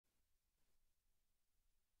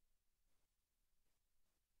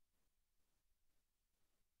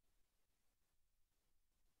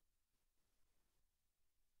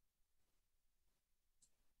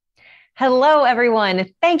Hello, everyone.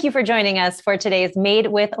 Thank you for joining us for today's Made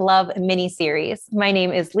with Love mini-series. My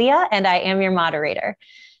name is Leah, and I am your moderator.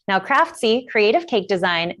 Now, Craftsy, Creative Cake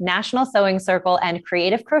Design, National Sewing Circle, and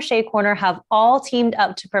Creative Crochet Corner have all teamed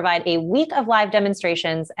up to provide a week of live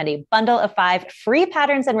demonstrations and a bundle of 5 free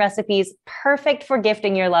patterns and recipes perfect for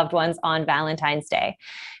gifting your loved ones on Valentine's Day.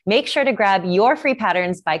 Make sure to grab your free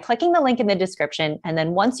patterns by clicking the link in the description. And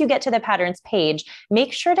then once you get to the patterns page,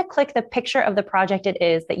 make sure to click the picture of the project it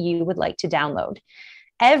is that you would like to download.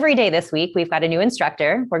 Every day this week, we've got a new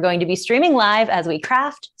instructor. We're going to be streaming live as we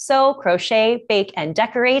craft, sew, crochet, bake, and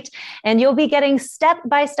decorate. And you'll be getting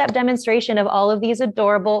step-by-step demonstration of all of these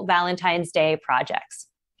adorable Valentine's Day projects.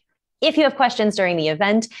 If you have questions during the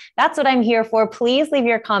event, that's what I'm here for. Please leave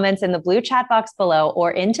your comments in the blue chat box below or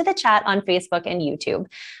into the chat on Facebook and YouTube.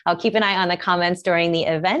 I'll keep an eye on the comments during the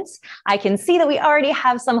event. I can see that we already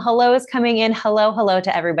have some hellos coming in. Hello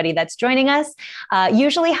to everybody that's joining us.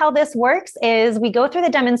 Usually how this works is we go through the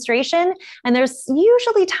demonstration and there's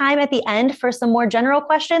usually time at the end for some more general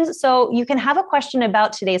questions. So you can have a question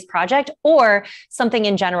about today's project or something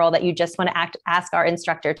in general that you just want to ask our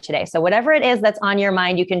instructor today. So whatever it is that's on your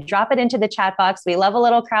mind, you can drop it into the chat box. We love a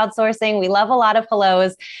little crowdsourcing. We love a lot of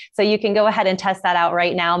hellos. So you can go ahead and test that out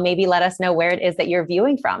right now. Maybe let us know where it is that you're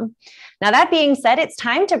viewing from. Now, that being said, it's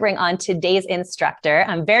time to bring on today's instructor.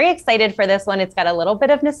 I'm very excited for this one. It's got a little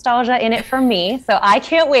bit of nostalgia in it for me, so I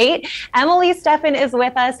can't wait. Emily Steffen is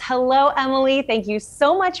with us. Hello, Emily. Thank you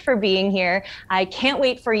so much for being here. I can't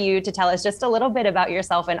wait for you to tell us just a little bit about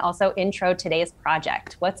yourself and also intro today's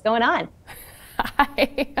project. What's going on?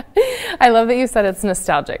 I love that you said it's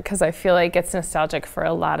nostalgic because I feel like it's nostalgic for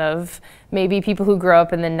a lot of maybe people who grew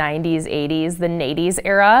up in the 90s, 80s, the 80s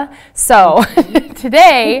era. So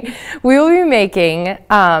today we will be making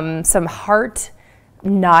some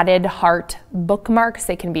knotted heart bookmarks.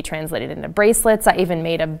 They can be translated into bracelets. I even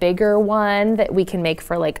made a bigger one that we can make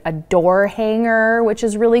for like a door hanger, which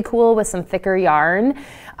is really cool with some thicker yarn.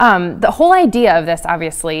 The whole idea of this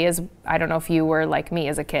obviously is, I don't know if you were like me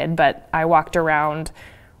as a kid, but I walked around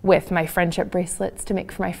with my friendship bracelets to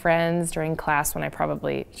make for my friends during class when I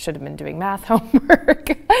probably should have been doing math homework.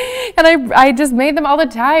 And I just made them all the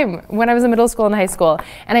time when I was in middle school and high school.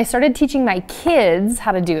 And I started teaching my kids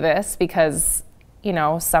how to do this because, you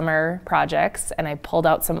know, summer projects, and I pulled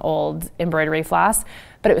out some old embroidery floss,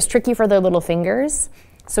 but it was tricky for their little fingers.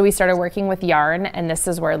 So we started working with yarn, and this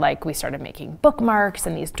is where like we started making bookmarks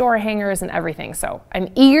and these door hangers and everything. So I'm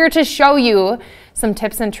eager to show you some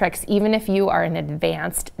tips and tricks, even if you are an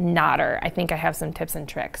advanced knotter. I think I have some tips and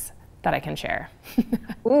tricks that I can share.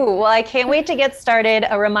 Ooh, well, I can't wait to get started.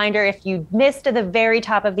 A reminder, if you missed at the very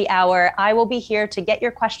top of the hour, I will be here to get your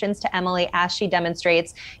questions to Emily as she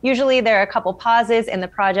demonstrates. Usually there are a couple pauses in the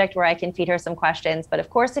project where I can feed her some questions. But of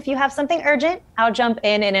course, if you have something urgent, I'll jump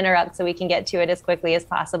in and interrupt so we can get to it as quickly as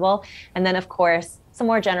possible. And then of course, some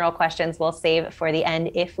more general questions we'll save for the end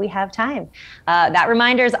if we have time. That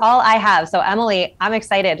reminder is all I have. So Emily, I'm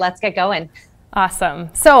excited. Let's get going. Awesome.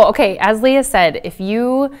 So, okay, as Leah said, if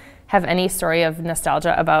you have any story of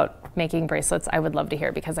nostalgia about making bracelets, I would love to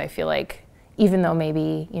hear, because I feel like even though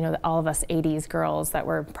maybe, you know, all of us 80s girls that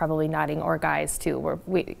were probably knotting, or guys too,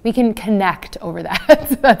 we can connect over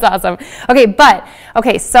that. That's awesome.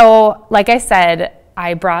 Okay, so like I said,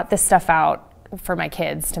 I brought this stuff out for my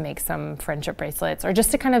kids to make some friendship bracelets, or just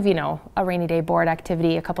to kind of, you know, a rainy day board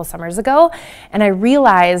activity a couple summers ago. And I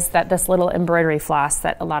realized that this little embroidery floss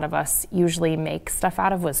that a lot of us usually make stuff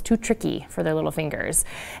out of was too tricky for their little fingers.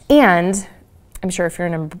 And I'm sure if you're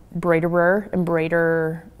an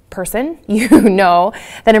embroider person, you know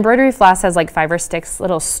that embroidery floss has like 5 or 6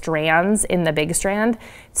 little strands in the big strand.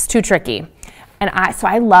 It's too tricky. And so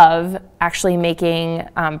I love actually making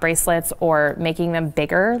bracelets or making them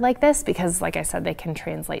bigger like this, because like I said, they can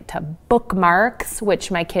translate to bookmarks, which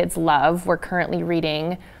my kids love. We're currently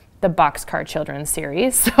reading the Boxcar Children's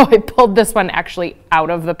series. So I pulled this one actually out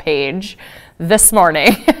of the page this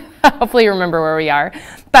morning. Hopefully you remember where we are.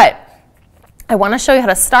 But I want to show you how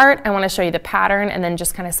to start. I want to show you the pattern and then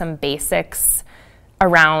just kind of some basics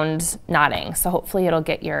around knotting. So hopefully it'll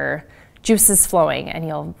get your juices flowing and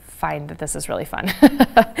you'll find that this is really fun.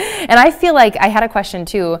 And I feel like I had a question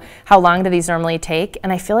too, how long do these normally take?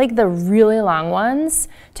 And I feel like the really long ones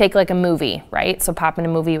take like a movie, right? So pop in a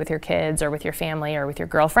movie with your kids or with your family or with your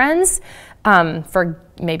girlfriends for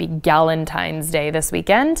maybe Valentine's Day this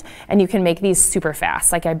weekend, and you can make these super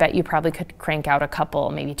fast. Like I bet you probably could crank out a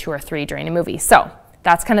couple, maybe 2 or 3 during a movie. So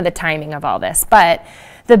that's kind of the timing of all this. But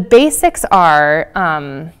the basics are,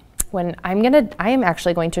 I am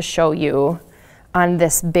actually going to show you on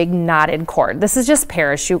this big knotted cord. This is just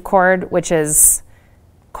parachute cord, which is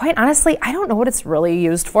quite honestly, I don't know what it's really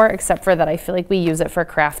used for, except for that I feel like we use it for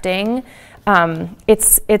crafting.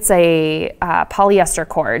 It's a polyester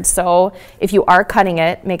cord. So if you are cutting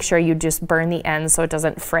it, make sure you just burn the ends so it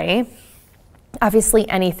doesn't fray. Obviously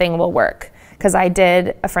anything will work, because I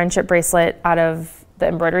did a friendship bracelet out of the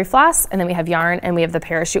embroidery floss, and then we have yarn and we have the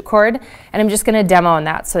parachute cord, and I'm just gonna demo on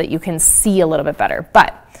that so that you can see a little bit better.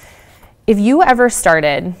 But if you ever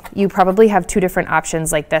started, you probably have two different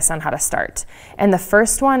options like this on how to start. And the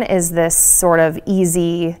first one is this sort of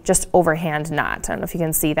easy, just overhand knot. I don't know if you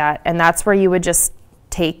can see that. And that's where you would just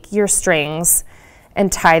take your strings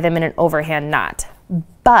and tie them in an overhand knot.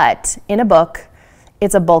 But in a book,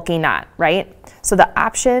 it's a bulky knot, right? So the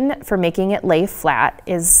option for making it lay flat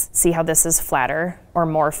is, see how this is flatter or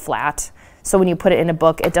more flat. So when you put it in a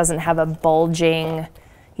book, it doesn't have a bulging,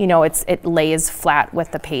 you know, it lays flat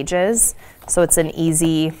with the pages. So it's an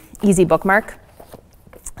easy bookmark,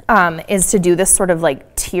 is to do this sort of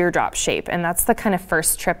like teardrop shape. And that's the kind of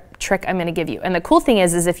first trick I'm gonna give you. And the cool thing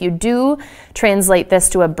is if you do translate this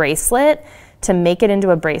to a bracelet, to make it into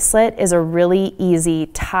a bracelet is a really easy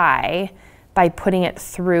tie by putting it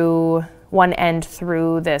through one end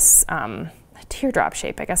through this teardrop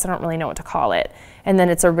shape. I guess I don't really know what to call it. And then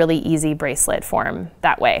it's a really easy bracelet form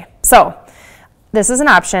that way. So this is an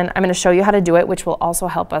option. I'm going to show you how to do it, which will also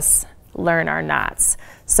help us learn our knots.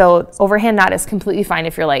 So overhand knot is completely fine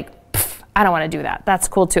if you're like, I don't want to do that. That's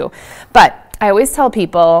cool too. But I always tell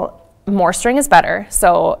people more string is better.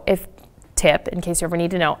 So if tip, in case you ever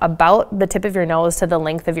need to know, about the tip of your nose to the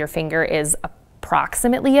length of your finger is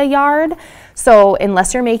approximately a yard. So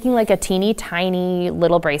unless you're making like a teeny tiny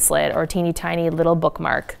little bracelet or teeny tiny little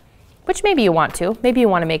bookmark, which maybe you want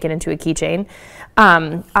to make it into a keychain,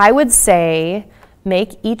 I would say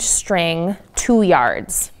make each string 2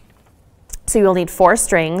 yards. So you'll need 4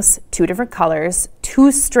 strings, 2 different colors,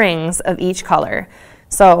 2 strings of each color.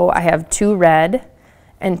 So I have 2 red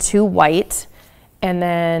and 2 white, and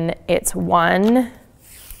then it's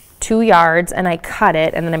 2 yards, and I cut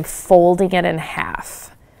it, and then I'm folding it in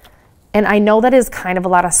half. And I know that is kind of a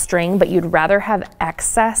lot of string, but you'd rather have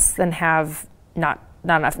excess than have not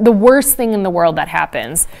enough. The worst thing in the world that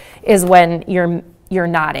happens is when you're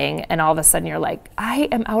knotting and all of a sudden you're like, I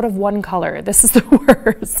am out of one color. This is the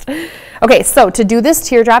worst. Okay, so to do this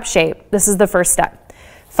teardrop shape, this is the first step.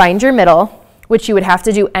 Find your middle, which you would have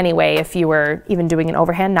to do anyway if you were even doing an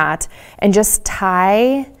overhand knot, and just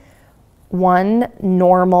tie one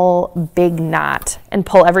normal big knot and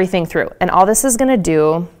pull everything through. And all this is gonna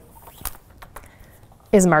do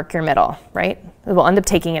is mark your middle, right? We'll end up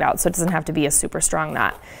taking it out so it doesn't have to be a super strong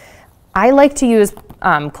knot. I like to use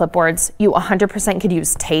clipboards. You 100% could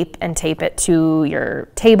use tape and tape it to your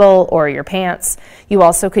table or your pants. You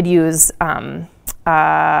also could use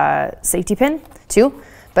safety pin too,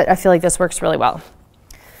 but I feel like this works really well.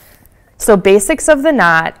 So basics of the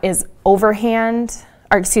knot is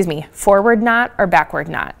forward knot or backward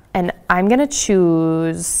knot. And I'm gonna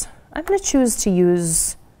choose to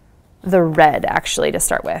use the red actually to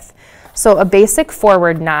start with. So a basic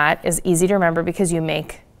forward knot is easy to remember because you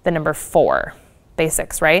make the number 4,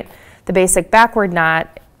 basics, right? The basic backward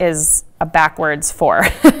knot is a backwards 4.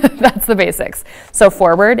 That's the basics. So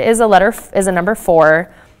forward is a number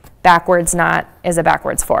 4, backwards knot is a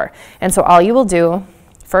backwards 4. And so all you will do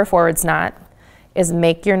for a forwards knot is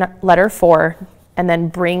make your letter 4 and then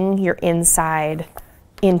bring your inside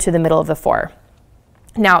into the middle of the 4.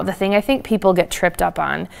 Now, the thing I think people get tripped up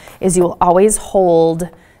on is you will always hold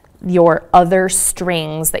your other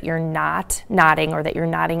strings that you're not knotting or that you're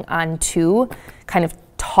knotting onto kind of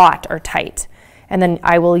taut or tight. And then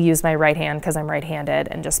I will use my right hand because I'm right-handed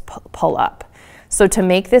and just pull up. So to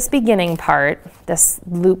make this beginning part, this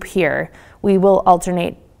loop here, we will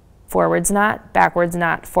alternate forwards knot, backwards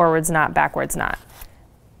knot, forwards knot, backwards knot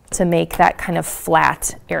to make that kind of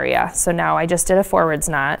flat area. So now I just did a forwards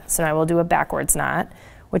knot, so now I will do a backwards knot,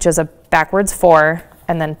 which is a backwards 4,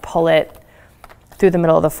 and then pull it through the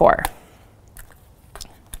middle of the 4.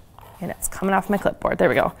 And it's coming off my clipboard. There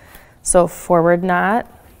we go. So forward knot,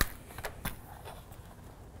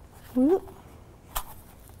 whoop,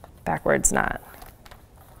 backwards knot.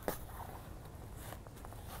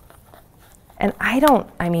 And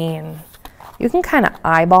you can kind of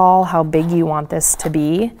eyeball how big you want this to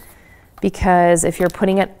be, because if you're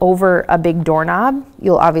putting it over a big doorknob,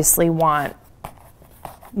 you'll obviously want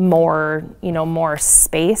more, more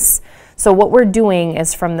space. So what we're doing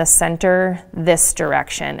is from the center this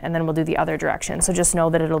direction, and then we'll do the other direction. So just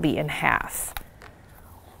know that it'll be in half.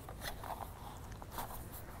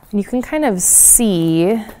 And you can kind of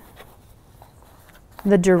see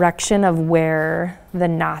the direction of where the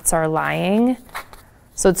knots are lying.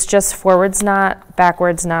 So it's just forwards knot,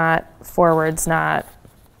 backwards knot, forwards knot,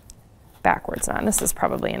 backwards knot. This is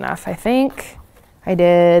probably enough. I think I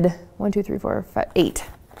did 1, 2, 3, 4, 5, 8.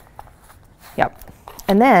 Yep.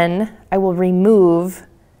 And then I will remove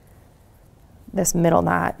this middle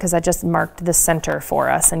knot because I just marked the center for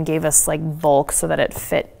us and gave us like bulk so that it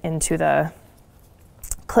fit into the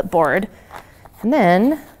clipboard. And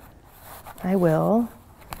then I will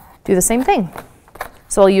do the same thing.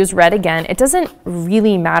 So I'll use red again. It doesn't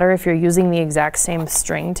really matter if you're using the exact same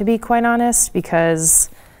string, to be quite honest, because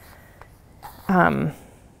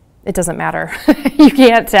it doesn't matter. You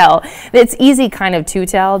can't tell. It's easy kind of to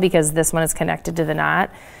tell because this one is connected to the knot,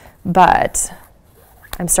 but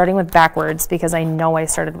I'm starting with backwards because I know I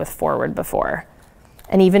started with forward before.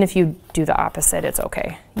 And even if you do the opposite, it's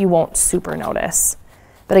okay. You won't super notice.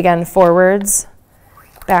 But again, forwards,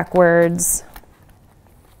 backwards,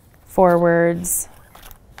 forwards,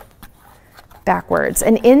 backwards.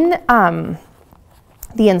 And in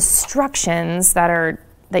the instructions that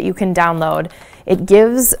you can download, it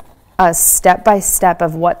gives a step-by-step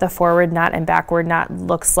of what the forward knot and backward knot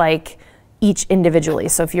looks like each individually.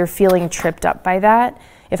 So if you're feeling tripped up by that,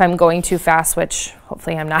 if I'm going too fast, which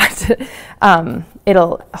hopefully I'm not,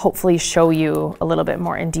 it'll hopefully show you a little bit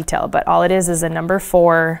more in detail. But all it is a number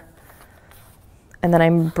 4, and then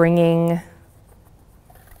I'm bringing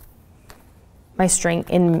my string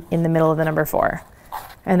in the middle of the number 4.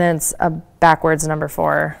 And then it's a backwards number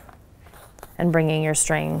 4 and bringing your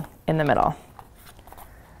string in the middle.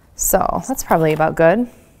 So that's probably about good.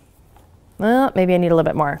 Well, maybe I need a little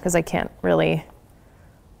bit more because I can't really,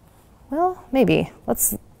 well, maybe. I'm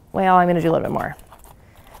gonna do a little bit more.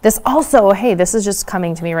 This also, hey, this is just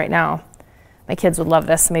coming to me right now. My kids would love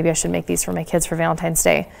this. Maybe I should make these for my kids for Valentine's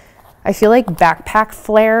Day. I feel like backpack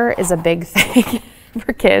flare is a big thing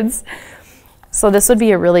for kids. So this would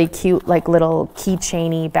be a really cute, like little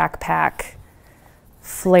keychainy backpack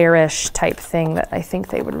flare-ish type thing that I think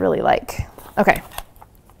they would really like. Okay.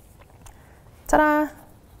 Ta-da!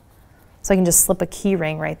 So I can just slip a key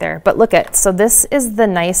ring right there. But look at, so this is the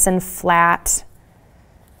nice and flat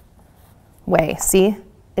way. See?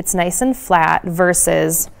 It's nice and flat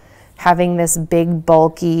versus having this big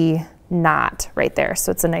bulky knot right there.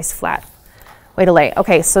 So it's a nice flat way to lay.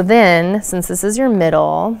 Okay, so then since this is your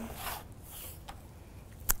middle,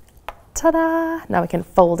 ta-da! Now we can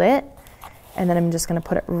fold it, and then I'm just gonna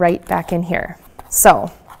put it right back in here.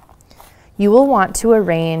 So you will want to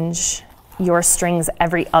arrange your strings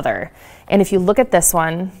every other. And if you look at this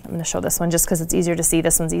one, I'm gonna show this one just because it's easier to see.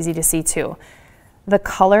 This one's easy to see too. The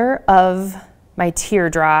color of my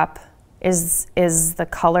teardrop is the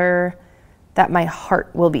color that my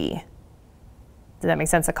heart will be. Does that make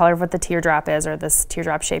sense? The color of what the teardrop is, or this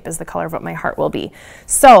teardrop shape, is the color of what my heart will be.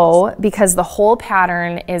 So because the whole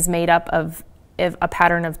pattern is made up of a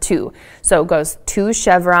pattern of 2. So it goes 2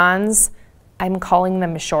 chevrons. I'm calling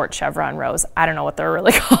them short chevron rows. I don't know what they're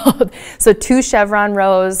really called. So 2 chevron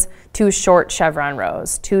rows, 2 short chevron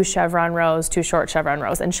rows, 2 chevron rows, 2 short chevron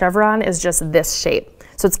rows. And chevron is just this shape.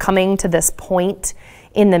 So it's coming to this point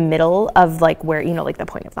in the middle of like where, you know, like the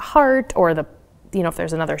point of the heart, or the, you know, if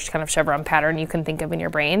there's another kind of chevron pattern you can think of in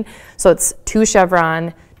your brain. So it's 2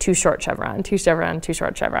 chevron, 2 short chevron, 2 chevron, 2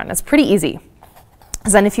 short chevron. It's pretty easy.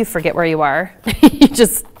 Because then if you forget where you are,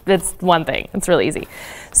 it's one thing. It's really easy.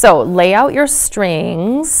 So lay out your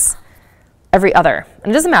strings every other.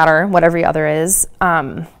 And it doesn't matter what every other is.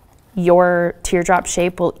 Your teardrop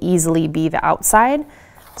shape will easily be the outside.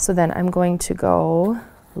 So then I'm going to go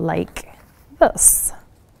like this.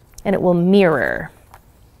 And it will mirror.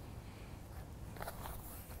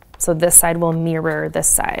 So this side will mirror this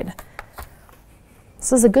side.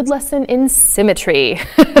 This is a good lesson in symmetry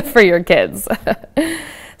for your kids.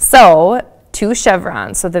 So 2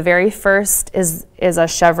 chevrons. So the very first is a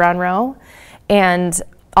chevron row. And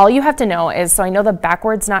all you have to know is, so I know the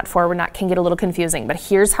backwards knot, forward knot can get a little confusing, but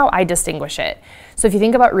here's how I distinguish it. So if you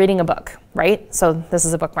think about reading a book, right? So this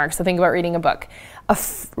is a bookmark, so think about reading a book.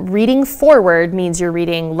 Reading forward means you're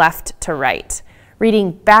reading left to right.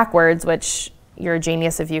 Reading backwards, which you're a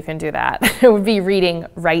genius if you can do that, it would be reading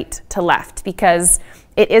right to left, because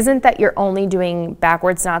it isn't that you're only doing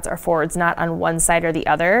backwards knots or forwards knot on one side or the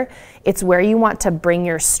other. It's where you want to bring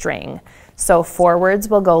your string. So forwards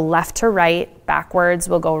will go left to right, backwards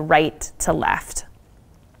will go right to left.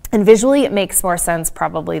 And visually it makes more sense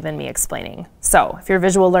probably than me explaining. So if you're a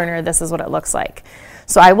visual learner, this is what it looks like.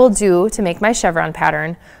 So I will do, to make my chevron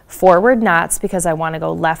pattern, forward knots because I want to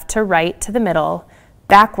go left to right to the middle,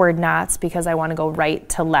 backward knots because I want to go right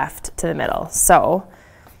to left to the middle. So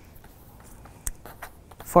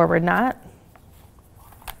forward knot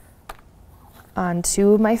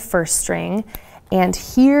onto my first string. And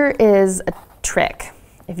here is a trick.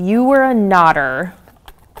 If you were a knotter,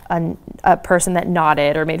 a person that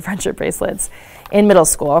knotted or made friendship bracelets in middle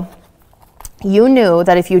school, you knew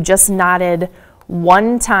that if you just knotted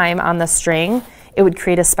one time on the string, it would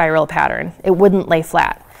create a spiral pattern. It wouldn't lay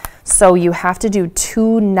flat. So you have to do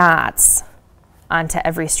 2 knots onto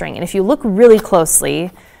every string. And if you look really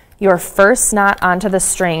closely, your first knot onto the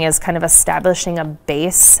string is kind of establishing a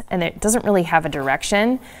base, and it doesn't really have a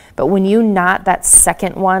direction. But when you knot that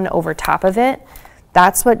second one over top of it,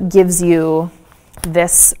 that's what gives you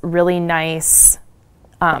this really nice,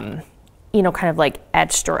 you know, kind of like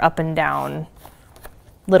etched or up and down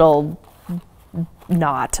little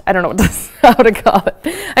knot. I don't know how to call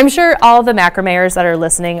it. I'm sure all the macrameers that are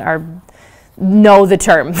listening know the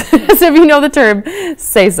term. So if you know the term,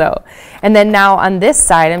 say so. And then now on this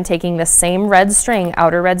side, I'm taking the same red string,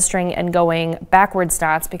 outer red string, and going backwards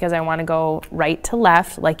knots because I want to go right to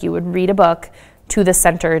left, like you would read a book, to the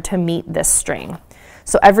center to meet this string.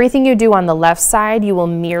 So everything you do on the left side, you will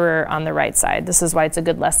mirror on the right side. This is why it's a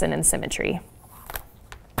good lesson in symmetry.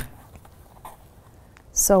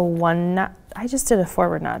 So 1 knot, I just did a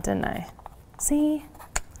forward knot, didn't I? See?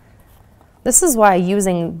 This is why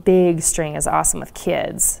using big string is awesome with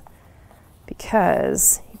kids,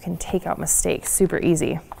 because you can take out mistakes super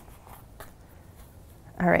easy.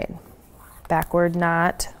 All right, backward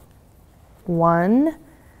knot 1,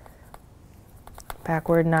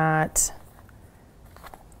 backward knot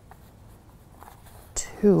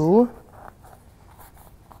 2,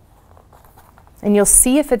 and you'll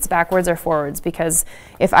see if it's backwards or forwards, because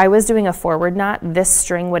if I was doing a forward knot, this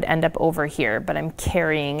string would end up over here, but I'm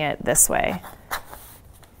carrying it this way.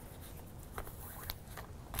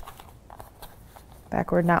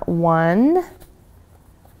 Backward knot 1,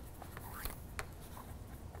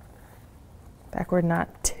 backward knot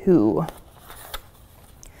 2.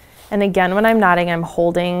 And again, when I'm knotting, I'm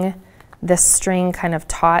holding this string kind of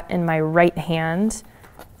taut in my right hand,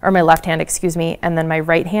 or my left hand, excuse me, and then my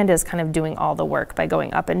right hand is kind of doing all the work by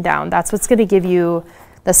going up and down. That's what's gonna give you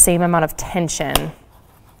the same amount of tension.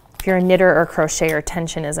 If you're a knitter or crocheter,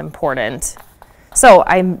 tension is important. So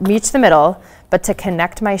I reach the middle, but to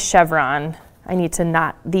connect my chevron, I need to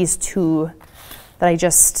knot these 2 that I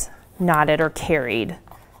just knotted or carried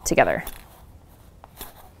together.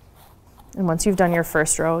 And once you've done your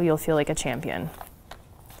first row, you'll feel like a champion.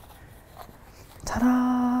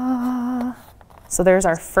 Ta-da! So there's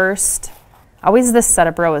our first. Always this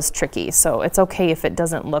setup row is tricky, so it's okay if it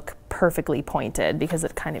doesn't look perfectly pointed because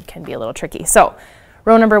it kind of can be a little tricky. So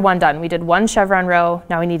row number 1 done. We did 1 chevron row,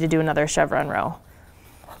 now we need to do another chevron row.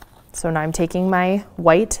 So now I'm taking my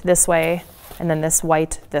white this way and then this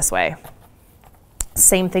white this way.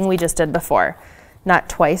 Same thing we just did before. Knot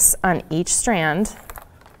twice on each strand.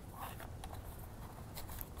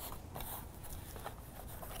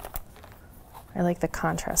 I like the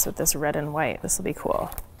contrast with this red and white. This will be cool.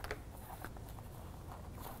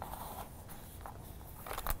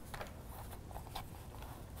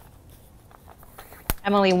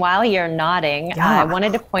 Emily, while you're nodding, I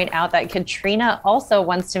wanted to point out that Katrina also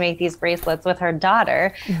wants to make these bracelets with her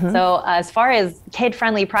daughter. So as far as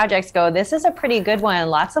kid-friendly projects go, this is a pretty good one.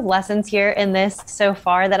 Lots of lessons here in this so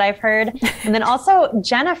far that I've heard. And then also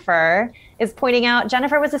Jennifer is pointing out,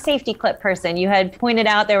 Jennifer was a safety clip person. You had pointed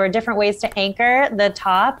out there were different ways to anchor the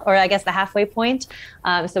top, or I guess the halfway point.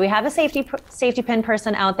 So we have a safety pin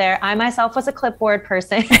person out there. I myself was a clipboard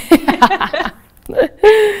person.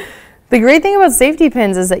 The great thing about safety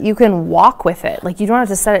pins is that you can walk with it. Like, you don't have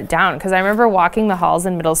to set it down. Because I remember walking the halls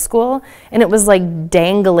in middle school and it was like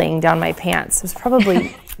dangling down my pants. It was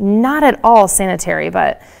probably not at all sanitary,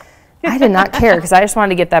 but I did not care because I just wanted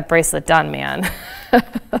to get that bracelet done, man.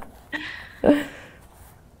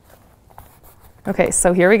 Okay,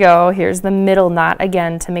 so here we go. Here's the middle knot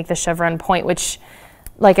again to make the chevron point, which,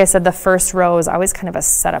 like I said, the first row is always kind of a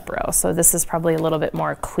setup row. So this is probably a little bit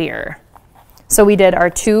more clear. So we did our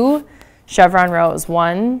 2 chevron rows,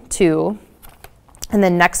 1, 2, and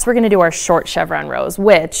then next we're going to do our short chevron rows,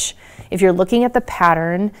 which, if you're looking at the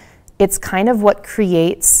pattern, it's kind of what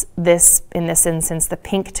creates this, in this instance, the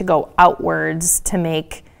pink to go outwards to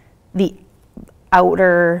make the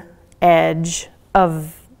outer edge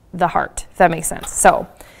of the heart, if that makes sense. So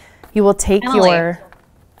you will take your...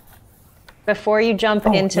 Before you jump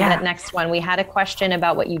into that next one, we had a question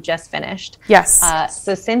about what you just finished. Yes.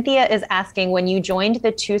 So Cynthia is asking, when you joined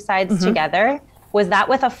the 2 sides together, was that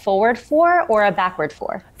with a forward 4 or a backward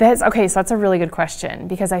 4? Okay, so that's a really good question,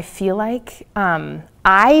 because I feel like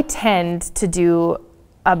I tend to do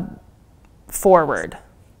a forward.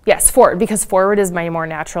 Yes, forward, because forward is my more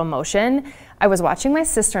natural motion. I was watching my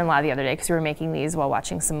sister-in-law the other day because we were making these while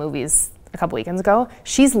watching some movies a couple weekends ago.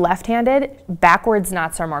 She's left-handed. Backwards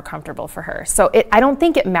knots are more comfortable for her. So I don't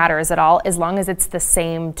think it matters at all as long as it's the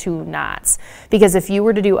same 2 knots. Because if you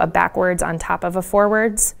were to do a backwards on top of a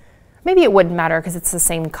forwards, maybe it wouldn't matter because it's the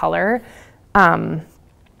same color.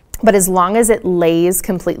 But as long as it lays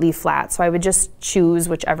completely flat, so I would just choose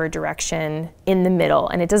whichever direction in the middle,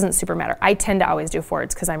 and it doesn't super matter. I tend to always do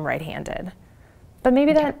forwards because I'm right-handed. But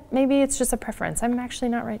maybe it's just a preference. I'm actually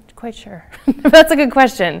not quite sure. That's a good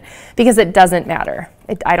question because it doesn't matter.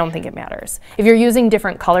 I don't think it matters. If you're using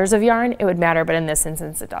different colors of yarn, it would matter, but in this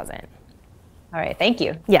instance, it doesn't. All right, thank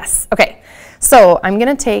you. Yes, okay. So I'm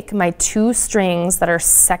gonna take my 2 strings that are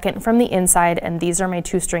second from the inside, and these are my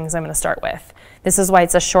 2 strings I'm gonna start with. This is why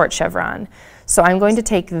it's a short chevron. So I'm going to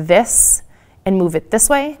take this and move it this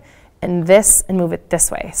way, and this and move it this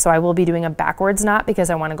way. So I will be doing a backwards knot because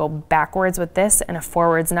I want to go backwards with this, and a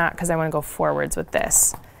forwards knot because I want to go forwards with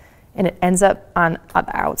this. And it ends up on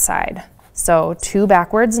the outside. So 2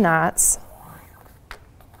 backwards knots.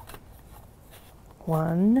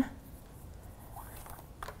 1,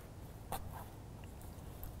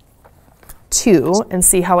 2, and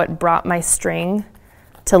see how it brought my string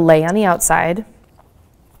to lay on the outside.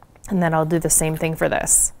 And then I'll do the same thing for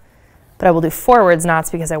this. But I will do forwards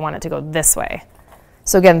knots because I want it to go this way.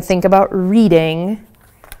 So again, think about reading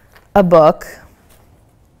a book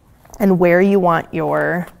and where you want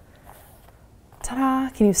your,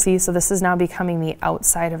 ta-da, can you see? So this is now becoming the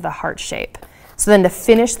outside of the heart shape. So then to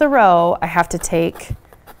finish the row, I have to take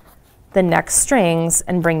the next strings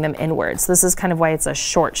and bring them inwards. So this is kind of why it's a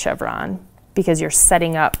short chevron, because you're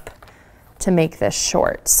setting up to make this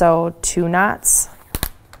short. So 2 knots.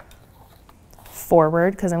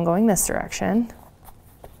 Forward because I'm going this direction.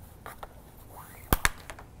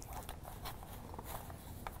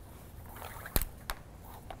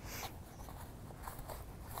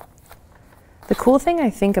 The cool thing I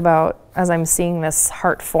think about as I'm seeing this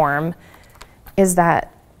heart form is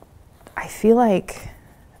that I feel like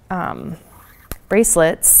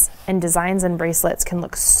bracelets and designs in bracelets can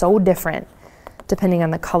look so different depending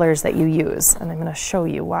on the colors that you use. And I'm going to show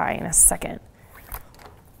you why in a second.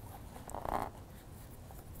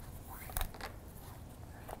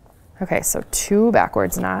 Okay, so 2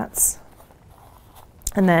 backwards knots.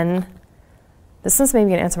 And then, this is maybe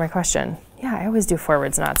gonna answer my question. Yeah, I always do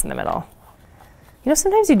forwards knots in the middle. You know,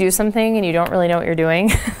 sometimes you do something and you don't really know what you're doing.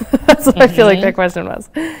 That's what I feel like that question was.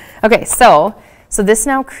 Okay, so this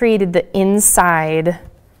now created the inside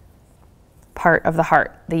part of the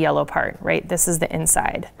heart, the yellow part, right? This is the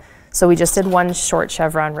inside. So we just did 1 short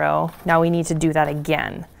chevron row. Now we need to do that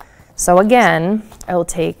again. So again, I will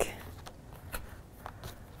take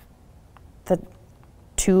the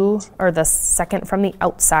 2 or the second from the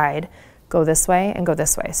outside, go this way and go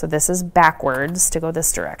this way. So this is backwards to go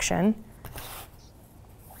this direction.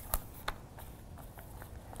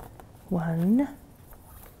 1,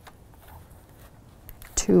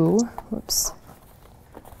 2, whoops.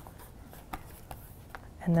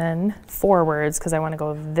 And then forwards because I want to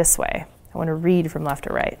go this way. I want to read from left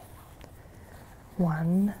to right.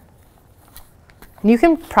 1. And you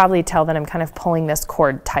can probably tell that I'm kind of pulling this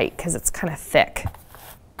cord tight because it's kind of thick.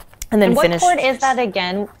 And then what cord is that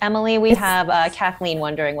again, Emily? We have Kathleen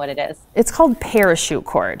wondering what it is. It's called parachute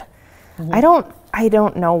cord. I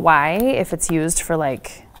don't know why, if it's used for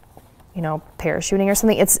like, you know, parachuting or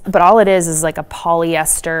something. But all it is like a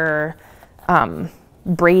polyester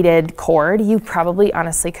braided cord. You probably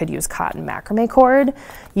honestly could use cotton macrame cord.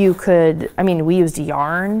 You could, I mean, we used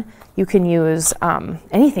yarn. You can use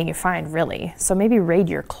anything you find, really. So maybe raid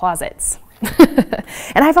your closets.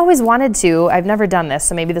 And I've always wanted to, I've never done this,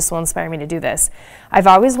 so maybe this will inspire me to do this. I've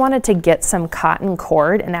always wanted to get some cotton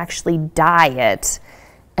cord and actually dye it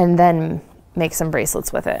and then make some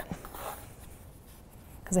bracelets with it.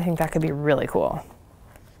 Because I think that could be really cool.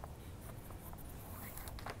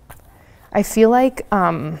 I feel like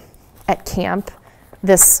at camp,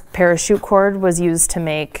 this parachute cord was used to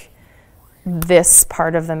make this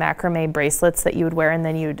part of the macrame bracelets that you would wear, and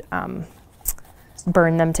then you'd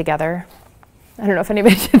burn them together. I don't know if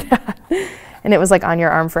anybody did that. And it was like on your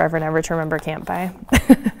arm forever and ever to remember camp by.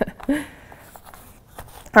 All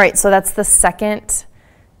right, so that's the second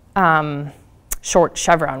short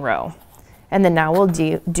chevron row. And then now we'll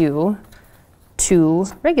do 2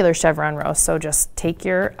 regular chevron rows. So just take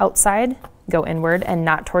your outside, go inward, and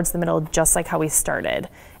knot towards the middle, just like how we started.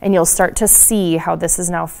 And you'll start to see how this is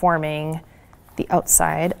now forming the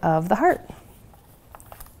outside of the heart.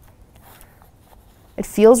 It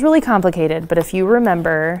feels really complicated, but if you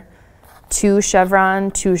remember 2 chevron,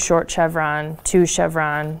 2 short chevron, 2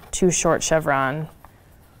 chevron, 2 short chevron,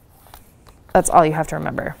 that's all you have to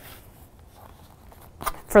remember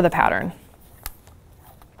for the pattern.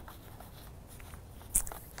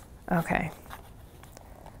 Okay.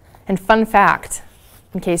 And fun fact,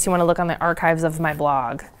 in case you want to look on the archives of my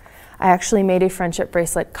blog, I actually made a friendship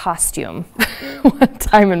bracelet costume one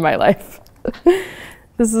time in my life.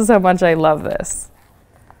 This is how much I love this.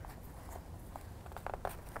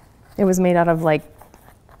 It was made out of like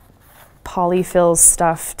polyfill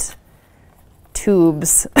stuffed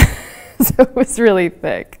tubes. So it was really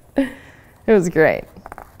thick. It was great.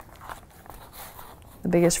 The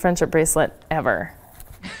biggest friendship bracelet ever.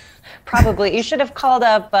 Probably. You should have called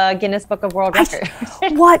up Guinness Book of World Records.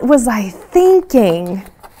 What was I thinking?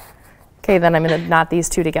 Okay, then I'm going to knot these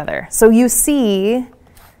two together. So you see,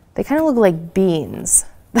 they kind of look like beans,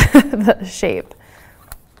 the shape.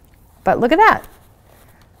 But look at that.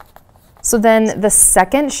 So then the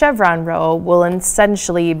second chevron row will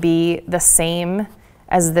essentially be the same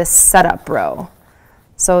as this setup row.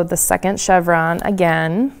 So the second chevron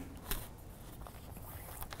again.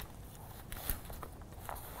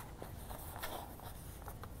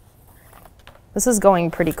 This is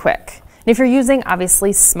going pretty quick. And if you're using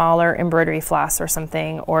obviously smaller embroidery floss or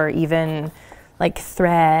something, or even like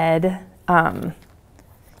thread,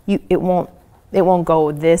 it won't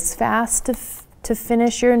go this fast to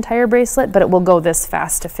finish your entire bracelet, but it will go this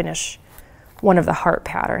fast to finish one of the heart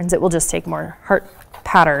patterns. It will just take more heart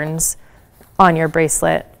patterns on your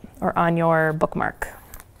bracelet or on your bookmark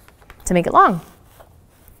to make it long.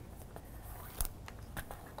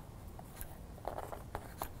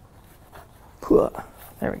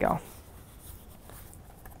 There we go.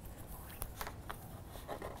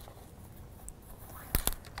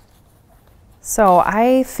 So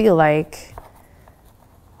I feel like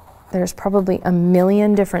there's probably a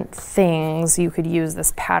million different things you could use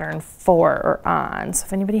this pattern for or on. So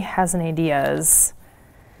if anybody has any ideas,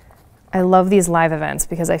 I love these live events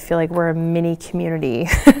because I feel like we're a mini community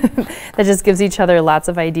that just gives each other lots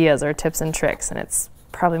of ideas or tips and tricks, and it's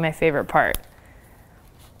probably my favorite part.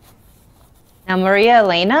 Now, Maria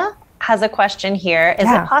Elena has a question here. Is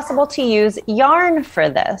it possible to use yarn for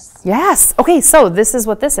this? Yes. Okay, so this is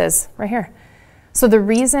what this is right here. So the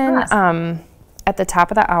reason at the top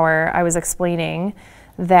of the hour I was explaining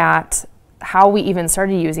that how we even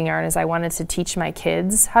started using yarn is I wanted to teach my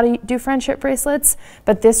kids how to do friendship bracelets,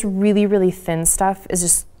 but this really, really thin stuff is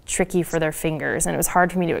just tricky for their fingers, and it was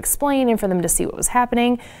hard for me to explain and for them to see what was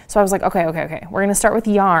happening. So I was like, okay, we're gonna start with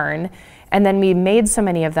yarn. And then we made so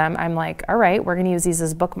many of them, I'm like, all right, we're gonna use these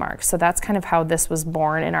as bookmarks. So that's kind of how this was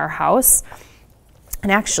born in our house.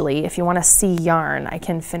 And actually, if you wanna see yarn, I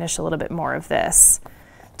can finish a little bit more of this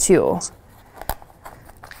too.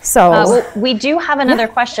 So well, we do have another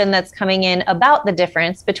question that's coming in about the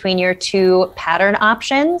difference between your two pattern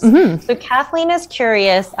options. So Kathleen is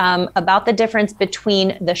curious about the difference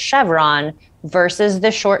between the chevron versus the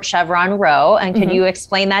short chevron row. And can you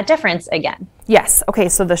explain that difference again? Yes. Okay,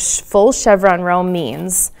 so the full chevron row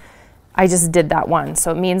means, I just did that one.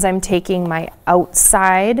 So it means I'm taking my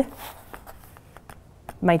outside,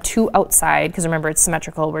 my two outside, because remember it's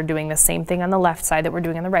symmetrical, we're doing the same thing on the left side that we're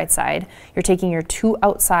doing on the right side. You're taking your two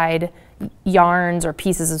outside yarns or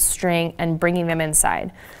pieces of string and bringing them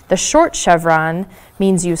inside. The short chevron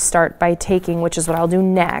means you start by taking, which is what I'll do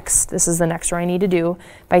next, this is the next row I need to do,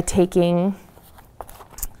 by taking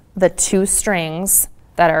the two strings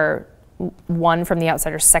that are one from the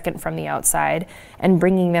outside or second from the outside and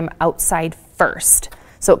bringing them outside first.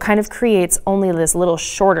 So it kind of creates only this little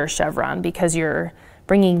shorter chevron because you're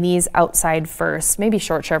bringing these outside first. Maybe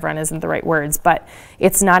short chevron isn't the right words, but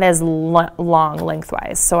it's not as long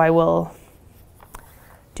lengthwise. So I will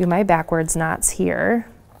do my backwards knots here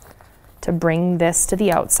to bring this to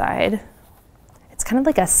the outside. It's kind of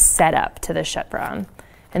like a setup to the chevron.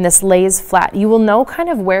 And this lays flat. You will know kind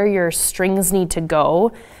of where your strings need to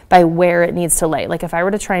go by where it needs to lay. Like if I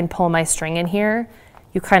were to try and pull my string in here,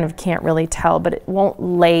 you kind of can't really tell, but it won't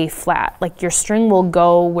lay flat. Like your string will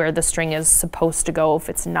go where the string is supposed to go if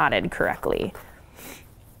it's knotted correctly.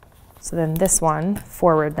 So then this one,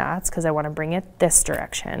 forward knots, because I want to bring it this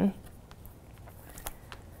direction.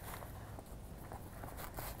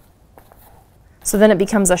 So then it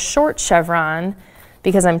becomes a short chevron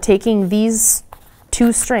because I'm taking these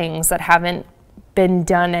two strings that haven't been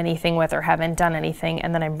done anything with or haven't done anything,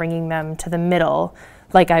 and then I'm bringing them to the middle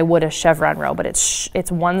like I would a chevron row, but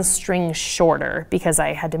it's one string shorter because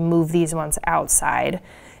I had to move these ones outside,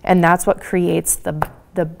 and that's what creates the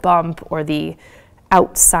bump or the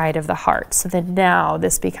outside of the heart. So then now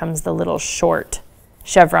this becomes the little short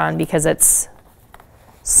chevron because it's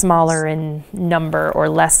smaller in number or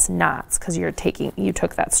less knots because you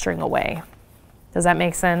took that string away. Does that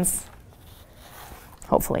make sense?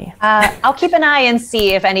 Hopefully. I'll keep an eye and see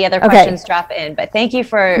if any other questions drop in, but thank you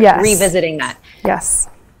for revisiting that. Yes.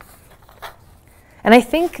 And I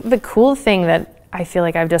think the cool thing that I feel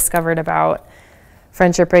like I've discovered about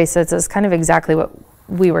friendship bracelets is kind of exactly what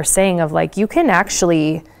we were saying of like, you can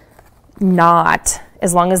actually knot,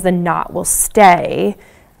 as long as the knot will stay,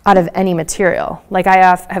 out of any material. Like I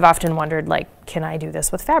have often wondered, like, can I do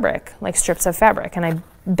this with fabric, like strips of fabric? And I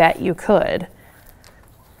bet you could.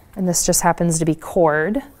 And this just happens to be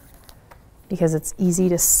cord because it's easy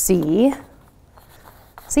to see.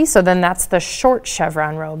 See, so then that's the short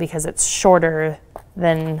chevron row because it's shorter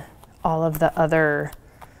than all of the other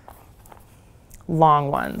long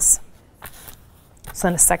ones. So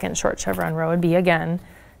then a second short chevron row would be, again,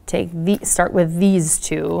 start with these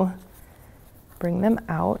two, bring them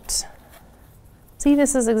out. See,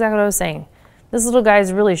 this is exactly what I was saying. This little guy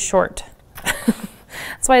is really short.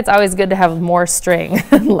 That's why it's always good to have more string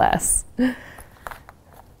than less.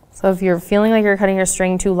 So if you're feeling like you're cutting your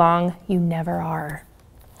string too long, you never are.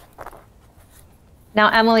 Now,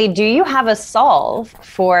 Emily, do you have a solve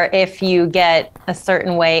for if you get a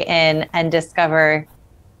certain way in and discover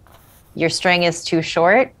your string is too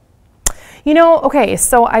short? You know, okay,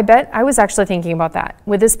 so I was actually thinking about that.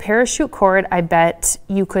 With this parachute cord, I bet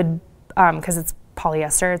you could, because it's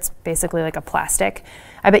polyester, it's basically like a plastic,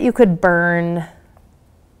 I bet you could burn,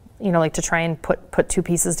 you know, like to try and put two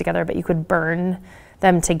pieces together, but you could burn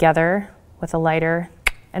them together with a lighter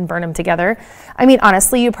and burn them together. I mean,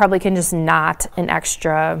 honestly, you probably can just knot an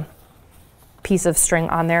extra piece of string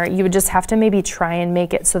on there. You would just have to maybe try and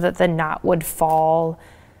make it so that the knot would fall,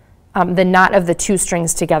 the knot of the two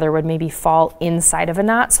strings together would maybe fall inside of a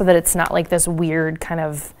knot so that it's not like this weird kind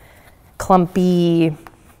of clumpy,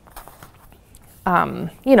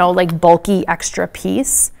 you know, like bulky extra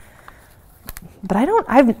piece. But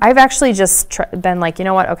I've actually just been like, you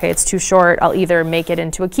know what, okay, it's too short. I'll either make it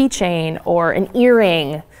into a keychain or an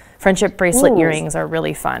earring. Friendship bracelet earrings are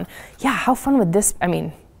really fun. Yeah, how fun would this, I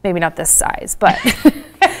mean, maybe not this size, but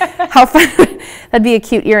how fun, that'd be a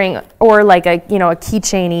cute earring, or like a, you know, a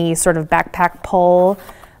keychainy sort of backpack pull.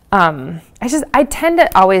 I tend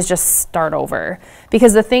to always just start over,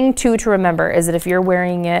 because the thing too to remember is that if you're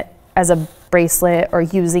wearing it as a bracelet or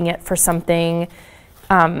using it for something,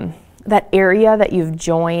 that area that you've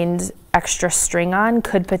joined extra string on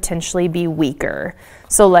could potentially be weaker.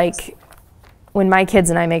 So like when my kids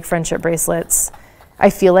and I make friendship bracelets, I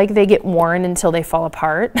feel like they get worn until they fall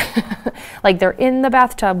apart. Like they're in the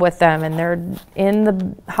bathtub with them and they're in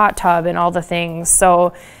the hot tub and all the things.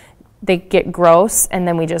 So they get gross and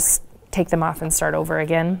then we just take them off and start over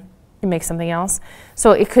again and make something else.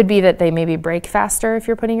 So it could be that they maybe break faster if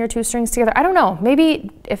you're putting your two strings together. I don't know. Maybe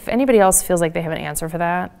if anybody else feels like they have an answer for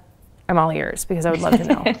that, I'm all ears because I would love to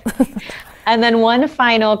know. And then one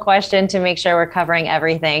final question to make sure we're covering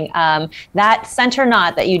everything. That center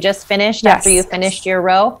knot that you just finished after you finished your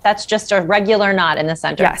row, that's just a regular knot in the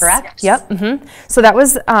center, correct? Yep. Mm-hmm. So that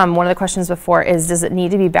was one of the questions before is, does it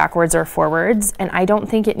need to be backwards or forwards? And I don't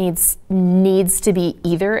think it needs to be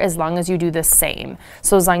either, as long as you do the same.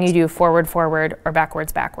 So as long as you do forward, forward, or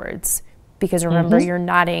backwards, backwards. Because remember, you're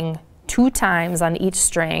knotting 2 times on each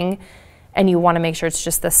string, and you want to make sure it's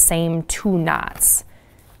just the same 2 knots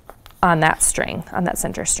on that string, on that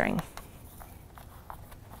center string.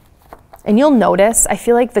 And you'll notice, I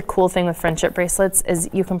feel like the cool thing with friendship bracelets is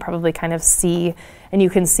you can probably kind of see, and you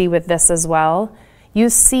can see with this as well, you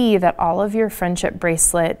see that all of your friendship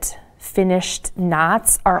bracelet finished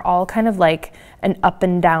knots are all kind of like an up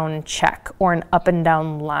and down check or an up and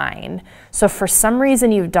down line. So for some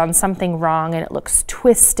reason you've done something wrong and it looks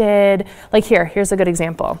twisted. Like here's a good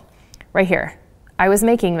example. Right here. I was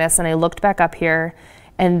making this and I looked back up here,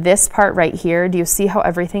 and this part right here, do you see how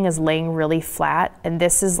everything is laying really flat? And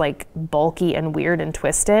this is like bulky and weird and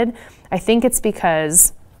twisted. I think it's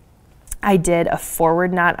because I did a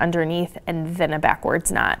forward knot underneath and then a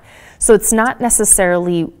backwards knot. So it's not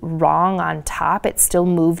necessarily wrong on top. It still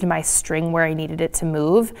moved my string where I needed it to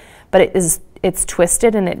move, but it's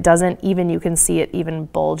twisted, and it doesn't even, you can see it even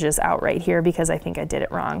bulges out right here because I think I did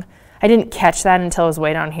it wrong. I didn't catch that until it was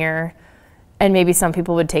way down here. And maybe some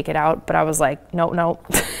people would take it out, but I was like, no,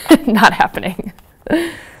 not happening.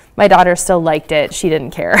 My daughter still liked it. She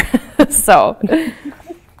didn't care. So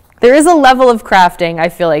there is a level of crafting, I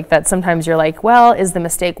feel like, that sometimes you're like, well, is the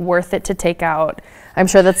mistake worth it to take out? I'm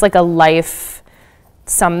sure that's like a life,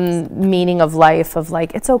 some meaning of life of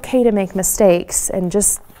like, it's okay to make mistakes and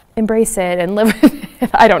just embrace it and live with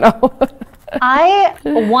it. I don't know. I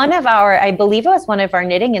believe it was one of our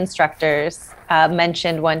knitting instructors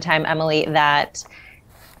mentioned one time, Emily, that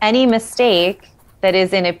any mistake that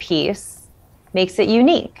is in a piece makes it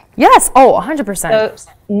unique. Yes. Oh, 100%. So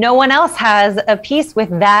no one else has a piece with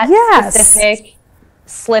that specific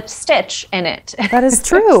slip stitch in it. That is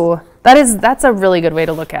true. That's a really good way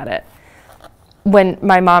to look at it. When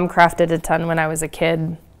my mom crafted a ton when I was a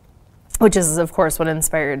kid, which is of course what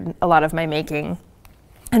inspired a lot of my making.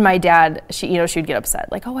 And my dad, she'd get upset,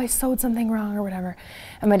 like, oh, I sewed something wrong or whatever.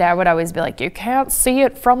 And my dad would always be like, you can't see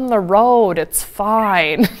it from the road, it's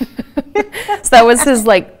fine. So that was his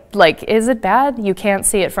like, is it bad? You can't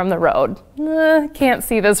see it from the road. Can't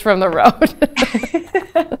see this from the road.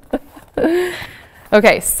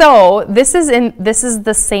 Okay, so this is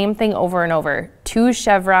the same thing over and over. 2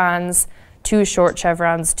 chevrons, 2 short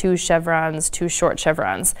chevrons, 2 chevrons, 2 short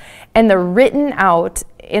chevrons. And the written out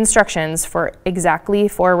instructions for exactly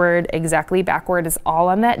forward, exactly backward is all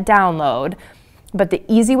on that download. But the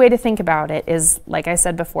easy way to think about it is, like I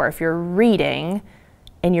said before, if you're reading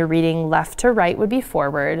and you're reading left to right would be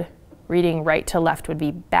forward, reading right to left would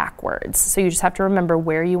be backwards. So you just have to remember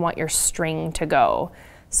where you want your string to go.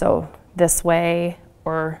 So this way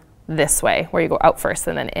or this way, where you go out first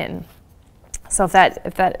and then in. So if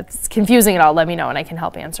that's confusing at all, let me know and I can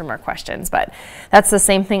help answer more questions. But that's the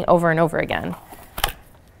same thing over and over again.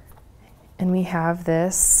 And we have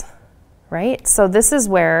this, right? So this is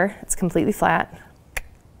where it's completely flat.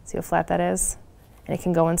 See how flat that is? And it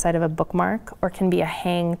can go inside of a bookmark or can be a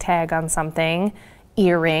hang tag on something.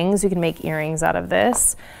 Earrings, you can make earrings out of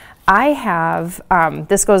this. I have,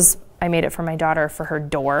 I made it for my daughter for her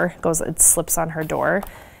door. It slips on her door.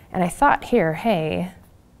 And I thought here, hey,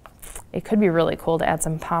 it could be really cool to add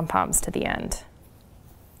some pom-poms to the end.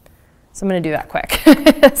 So I'm going to do that quick.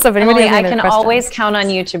 So if anybody has any I can questions. always count on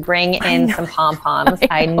you to bring in some pom-poms.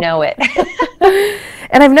 I know it.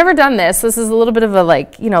 And I've never done this. This is a little bit of a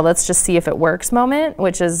let's just see if it works moment,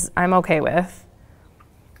 which is I'm okay with.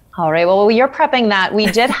 All right, well, you're prepping that. We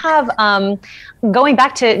did have, going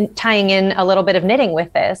back to tying in a little bit of knitting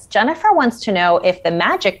with this, Jennifer wants to know if the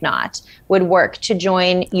magic knot would work to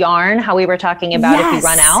join yarn, how we were talking about if you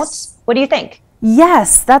run out. What do you think?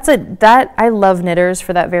 Yes, I love knitters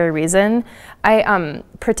for that very reason. I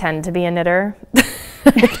pretend to be a knitter.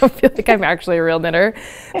 I don't feel like I'm actually a real knitter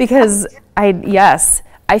because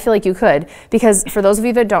I feel like you could, because for those of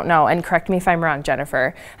you that don't know, and correct me if I'm wrong,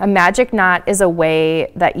 Jennifer, a magic knot is a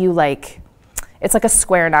way that you it's like a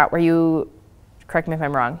square knot where you, correct me if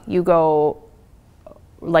I'm wrong, you go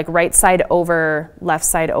like right side over, left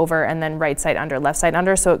side over, and then right side under, left side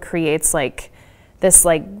under. So it creates this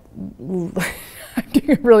I'm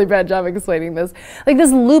doing a really bad job explaining this, like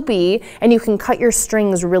this loopy, and you can cut your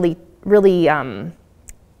strings really, really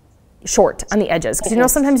short on the edges.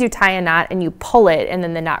 Because sometimes you tie a knot and you pull it and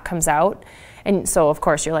then the knot comes out. And so of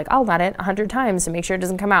course you're like, I'll knot it 100 times to make sure it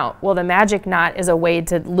doesn't come out. Well, the magic knot is a way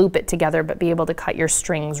to loop it together but be able to cut your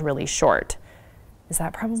strings really short. Is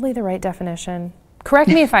that probably the right definition? Correct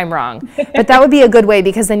me if I'm wrong, but that would be a good way,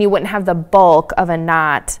 because then you wouldn't have the bulk of a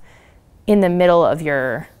knot in the middle of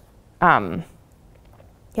your, in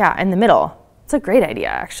the middle. It's a great idea,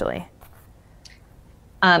 actually.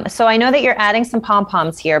 So I know that you're adding some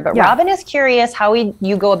pom-poms here, but Robin is curious how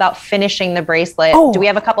you go about finishing the bracelet. Do we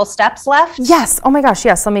have a couple steps left? Yes. Oh my gosh,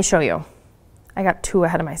 yes. Let me show you. I got too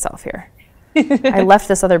ahead of myself here. I left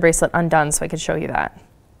this other bracelet undone so I could show you that.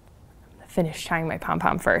 Finish tying my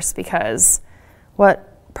pom-pom first, because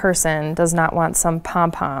what person does not want some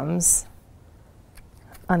pom-poms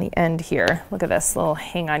on the end here? Look at this little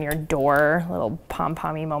hang on your door, little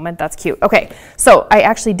pom-pommy moment. That's cute. Okay, so I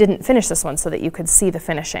actually didn't finish this one so that you could see the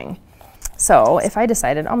finishing. So if I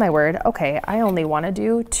decided, oh my word, okay, I only want to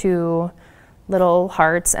do 2 little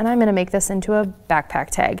hearts and I'm going to make this into a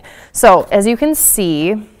backpack tag. So as you can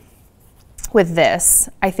see with this,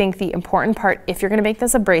 I think the important part, if you're going to make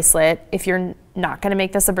this a bracelet, if you're not going to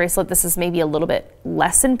make this a bracelet, this is maybe a little bit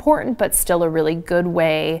less important, but still a really good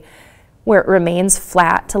way where it remains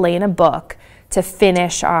flat to lay in a book to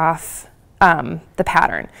finish off the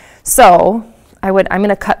pattern. So I'm going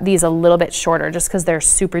to cut these a little bit shorter just because they're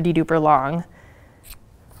super de-duper long.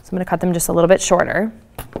 So I'm going to cut them just a little bit shorter.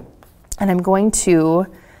 And I'm going to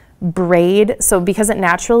braid, so because it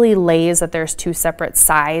naturally lays that there's 2 separate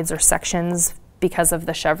sides or sections because of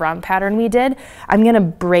the chevron pattern we did, I'm going to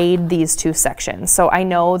braid these 2 sections. So I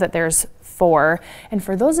know that there's 4, and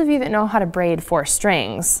for those of you that know how to braid 4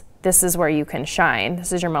 strings, this is where you can shine.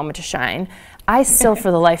 This is your moment to shine. I still,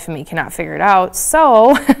 for the life of me, cannot figure it out.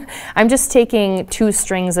 So I'm just taking 2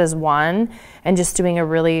 strings as one and just doing a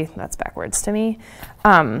really, that's backwards to me,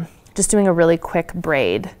 just doing a really quick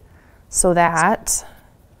braid so that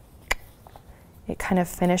it kind of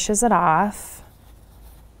finishes it off.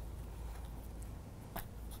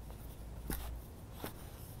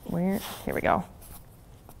 Here we go.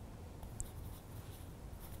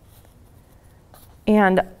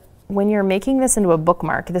 when you're making this into a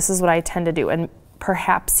bookmark, this is what I tend to do, and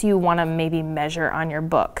perhaps you want to maybe measure on your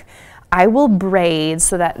book. I will braid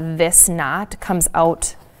so that this knot comes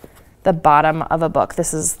out the bottom of a book.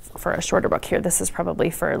 This is for a shorter book here. This is probably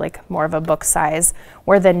for like more of a book size,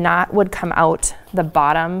 where the knot would come out the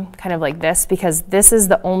bottom kind of like this, because this is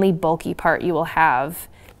the only bulky part you will have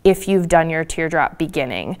if you've done your teardrop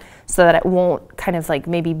beginning, so that it won't kind of like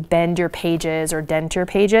maybe bend your pages or dent your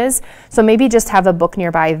pages. So maybe just have a book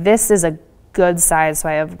nearby. This is a good size. So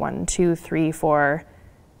I have 1, 2, 3, 4,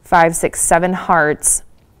 5, 6, 7 hearts.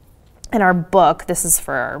 And our book, this is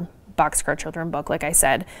for our Boxcar Children book, like I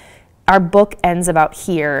said, our book ends about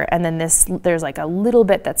here, and then there's like a little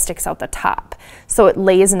bit that sticks out the top. So it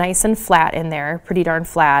lays nice and flat in there, pretty darn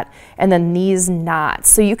flat, and then these knots.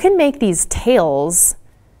 So you can make these tails,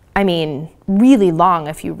 I mean, really long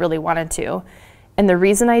if you really wanted to. And the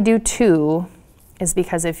reason I do 2 is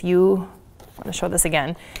because if you, I want to show this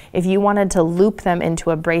again, if you wanted to loop them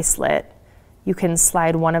into a bracelet, you can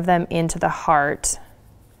slide one of them into the heart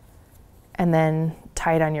and then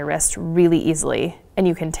tie it on your wrist really easily. And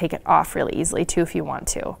you can take it off really easily too if you want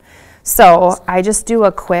to. So I just do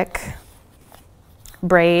a quick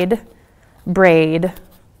braid, braid,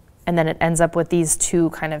 and then it ends up with these 2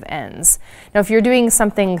 kind of ends. Now if you're doing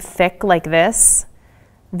something thick like this,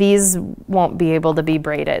 these won't be able to be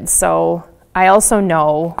braided. So I also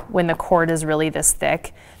know when the cord is really this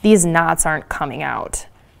thick, these knots aren't coming out.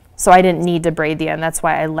 So I didn't need to braid the end. That's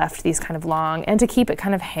why I left these kind of long. And to keep it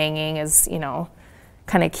kind of hanging is, you know,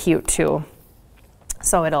 kind of cute too.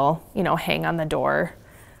 So it'll, you know, hang on the door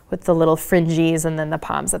with the little fringes and then the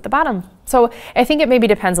poms at the bottom. So I think it maybe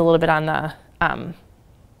depends a little bit on the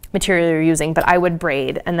material you're using, but I would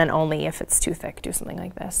braid, and then only if it's too thick, do something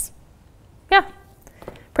like this. Yeah,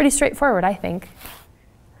 pretty straightforward, I think.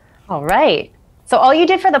 All right. So all you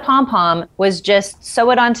did for the pom-pom was just sew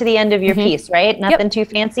it onto the end of your piece, right? Nothing too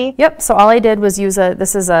fancy? Yep, so all I did was use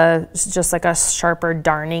this is just like a sharper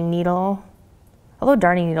darning needle. Although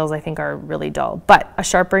darning needles I think are really dull, but a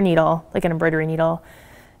sharper needle, like an embroidery needle,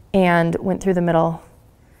 and went through the middle.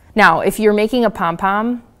 Now, if you're making a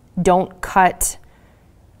pom-pom, don't cut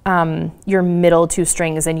your middle 2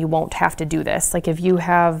 strings, and you won't have to do this. Like if you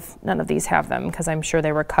have, none of these have them because I'm sure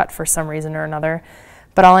they were cut for some reason or another,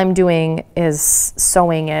 but all I'm doing is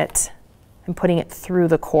sewing it and putting it through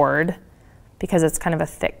the cord because it's kind of a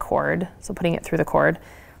thick cord. So putting it through the cord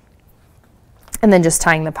and then just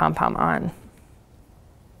tying the pom-pom on.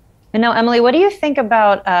 And now, Emily, what do you think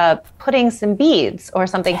about putting some beads or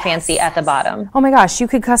something fancy at the bottom? Oh my gosh, you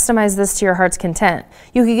could customize this to your heart's content.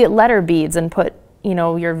 You could get letter beads and put, you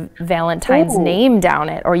know, your Valentine's name down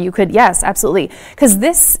it, or you could, yes, absolutely. Because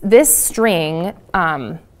this string,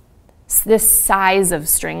 this size of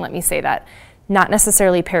string, let me say that, not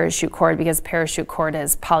necessarily parachute cord because parachute cord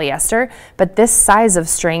is polyester, but this size of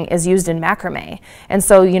string is used in macrame. And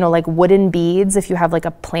so, you know, like wooden beads, if you have like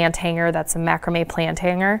a plant hanger that's a macrame plant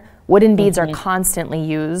hanger, wooden beads are constantly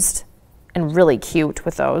used, and really cute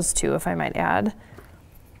with those too, if I might add.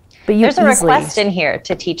 But there's a request in here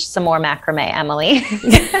to teach some more macrame, Emily.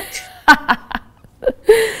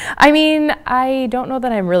 I mean, I don't know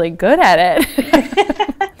that I'm really good at it.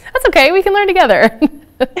 That's okay, we can learn together.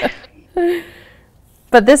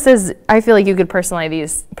 But this is, I feel like you could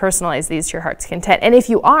personalize these to your heart's content. And if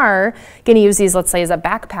you are going to use these, let's say, as a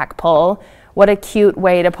backpack pull, what a cute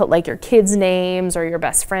way to put like your kids' names or your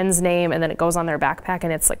best friend's name, and then it goes on their backpack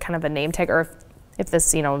and it's like kind of a name tag, or if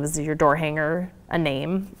this, you know, this is your door hanger, a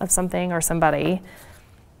name of something or somebody.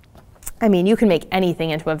 I mean, you can make anything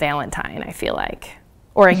into a Valentine, I feel like,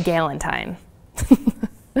 or a galentine.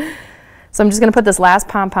 So I'm just going to put this last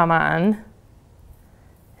pom-pom on.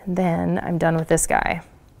 And then I'm done with this guy.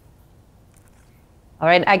 All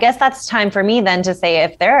right, I guess that's time for me then to say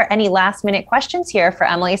if there are any last minute questions here for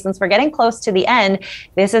Emily, since we're getting close to the end,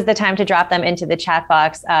 this is the time to drop them into the chat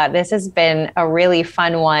box. This has been a really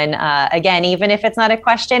fun one. Again, even if it's not a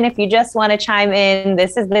question, if you just want to chime in,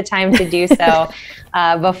 this is the time to do so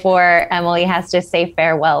before Emily has to say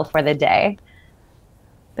farewell for the day.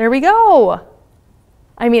 There we go.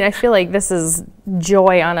 I mean, I feel like this is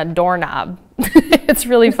joy on a doorknob. It's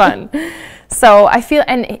really fun. So I feel,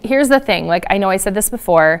 and here's the thing, like I know I said this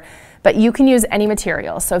before, but you can use any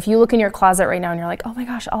material. So if you look in your closet right now and you're like, oh my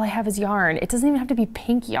gosh, all I have is yarn. It doesn't even have to be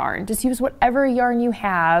pink yarn. Just use whatever yarn you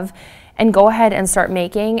have and go ahead and start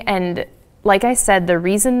making. And like I said, the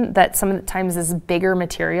reason that sometimes this bigger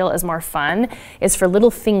material is more fun is for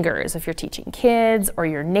little fingers. If you're teaching kids or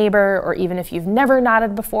your neighbor, or even if you've never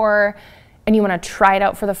knotted before and you want to try it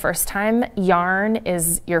out for the first time, yarn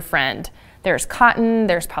is your friend. There's cotton,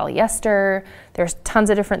 there's polyester, there's tons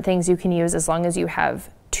of different things you can use as long as you have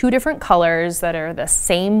 2 different colors that are the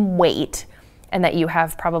same weight, and that you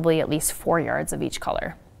have probably at least 4 yards of each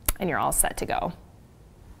color, and you're all set to go.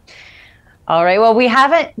 All right, well, we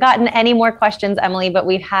haven't gotten any more questions, Emily, but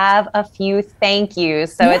we have a few thank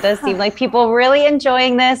yous. So it does seem like people really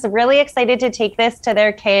enjoying this, really excited to take this to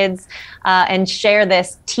their kids and share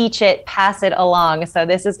this, teach it, pass it along. So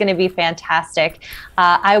this is going to be fantastic.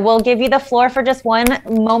 I will give you the floor for just one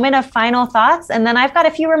moment of final thoughts, and then I've got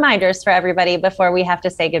a few reminders for everybody before we have to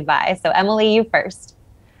say goodbye. So Emily, you first.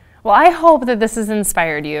 Well, I hope that this has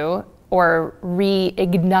inspired you or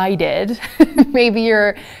reignited maybe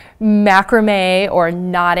your macrame or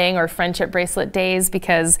knotting or friendship bracelet days,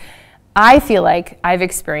 because I feel like I've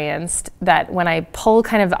experienced that when I pull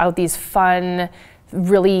kind of out these fun,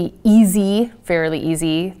 really easy, fairly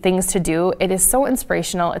easy things to do, it is so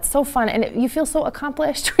inspirational, it's so fun, and you feel so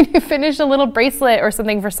accomplished when you finish a little bracelet or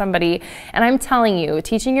something for somebody. And I'm telling you,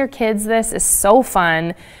 teaching your kids this is so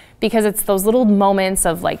fun, because it's those little moments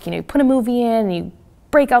of, like, you know, you put a movie in and you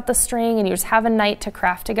break out the string and you just have a night to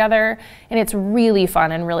craft together, and it's really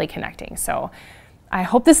fun and really connecting. So I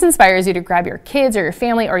hope this inspires you to grab your kids or your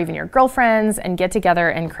family or even your girlfriends and get together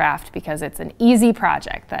and craft, because it's an easy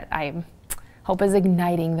project that I hope is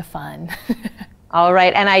igniting the fun. All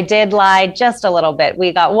right, and I did lie just a little bit.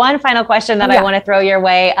 We got one final question that I want to throw your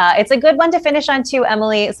way. It's a good one to finish on too,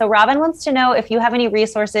 Emily. So Robin wants to know if you have any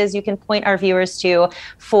resources you can point our viewers to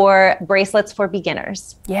for bracelets for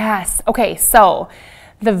beginners. Yes, okay, so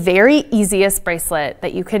the very easiest bracelet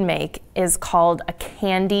that you can make is called a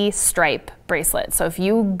candy stripe bracelet. So if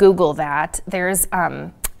you Google that, there's,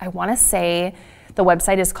 I wanna say the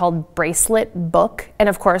website is called Bracelet Book. And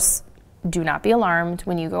of course, do not be alarmed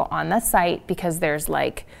when you go on the site, because there's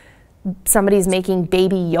like, somebody's making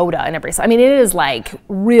baby Yoda in a bracelet. I mean, it is like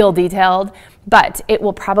real detailed, but it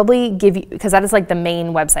will probably give you, because that is like the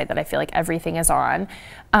main website that I feel like everything is on.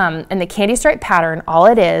 And the candy stripe pattern, all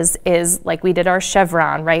it is like we did our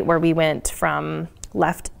chevron, right? Where we went from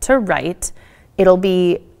left to right. It'll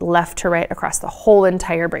be left to right across the whole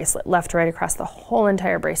entire bracelet, left to right across the whole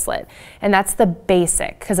entire bracelet. And that's the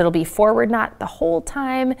basic, because it'll be forward knot the whole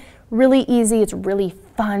time. Really easy. It's really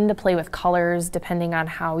fun to play with colors depending on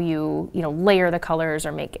how you layer the colors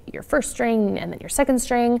or make it your first string and then your second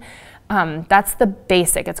string. That's the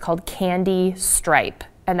basic. It's called candy stripe,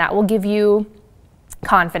 and that will give you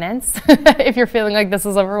confidence if you're feeling like this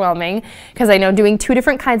is overwhelming, because I know doing 2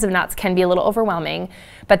 different kinds of knots can be a little overwhelming,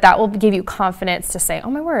 but that will give you confidence to say, oh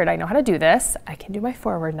my word, I know how to do this. I can do my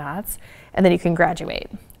forward knots, and then you can graduate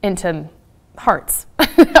into hearts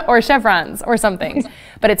or chevrons or something.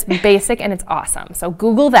 But it's basic and it's awesome. So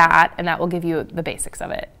Google that, and that will give you the basics of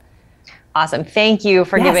it. Awesome. Thank you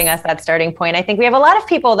for giving us that starting point. I think we have a lot of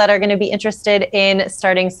people that are going to be interested in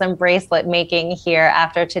starting some bracelet making here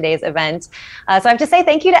after today's event. So I have to say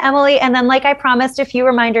thank you to Emily. And then, like I promised, a few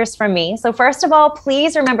reminders from me. So first of all,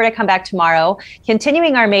 please remember to come back tomorrow.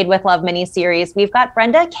 Continuing our Made with Love mini series, we've got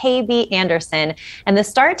Brenda KB Anderson. And the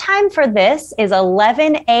start time for this is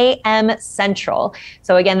 11 a.m. Central.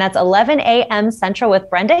 So again, that's 11 a.m. Central with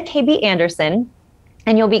Brenda KB Anderson.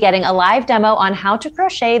 And you'll be getting a live demo on how to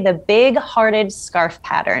crochet the big hearted scarf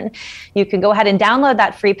pattern. You can go ahead and download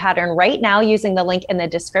that free pattern right now using the link in the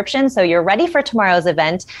description, so you're ready for tomorrow's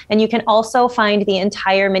event. And you can also find the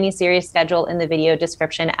entire mini series schedule in the video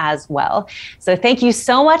description as well. So thank you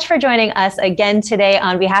so much for joining us again today.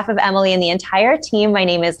 On behalf of Emily and the entire team, my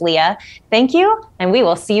name is Leah. Thank you, and we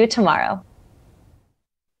will see you tomorrow.